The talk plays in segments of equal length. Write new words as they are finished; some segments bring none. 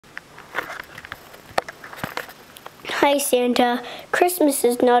Hi, Santa. Christmas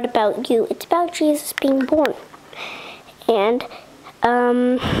is not about you. It's about Jesus being born. And,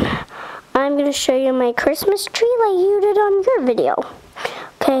 I'm going to show you my Christmas tree like you did on your video.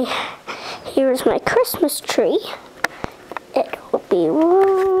 Okay, here's my Christmas tree. It will be...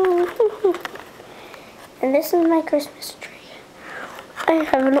 And this is my Christmas tree. I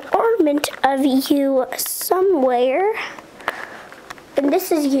have an ornament of you somewhere. And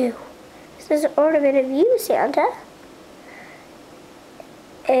this is you. This is an ornament of you, Santa.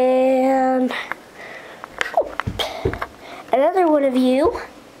 And another one of you.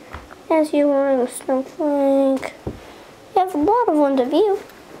 As you wearing a snowflake. You have a lot of ones of you.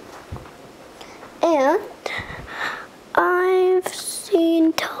 And I've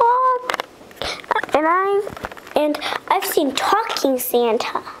seen I've seen talking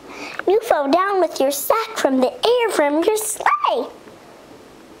Santa. You fell down with your sack from the air from your sleigh.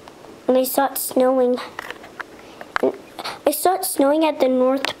 And I saw it snowing. I saw it snowing at the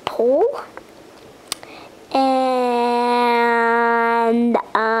North Pole. And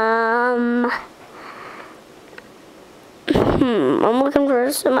I'm looking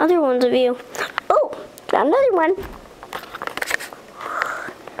for some other ones of you. Oh, found another one.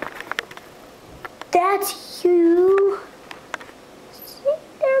 That's you. See,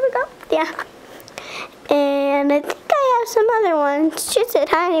 there we go. Yeah. And I think I have some other ones, just a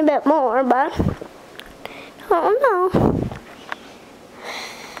tiny bit more, but I don't know.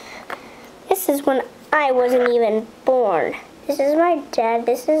 This is when I wasn't even born. This is my dad.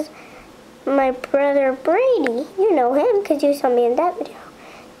 This is my brother Brady. You know him because you saw me in that video.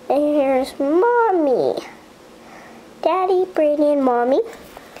 And here's Mommy. Daddy, Brady, and Mommy.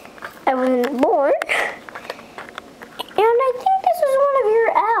 I wasn't born. And I think this is one of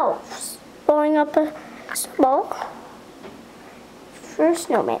your elves blowing up a snowball for a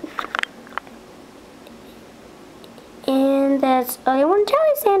snowman. And that's all I want to tell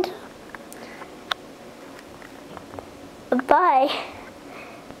you, Santa. Bye.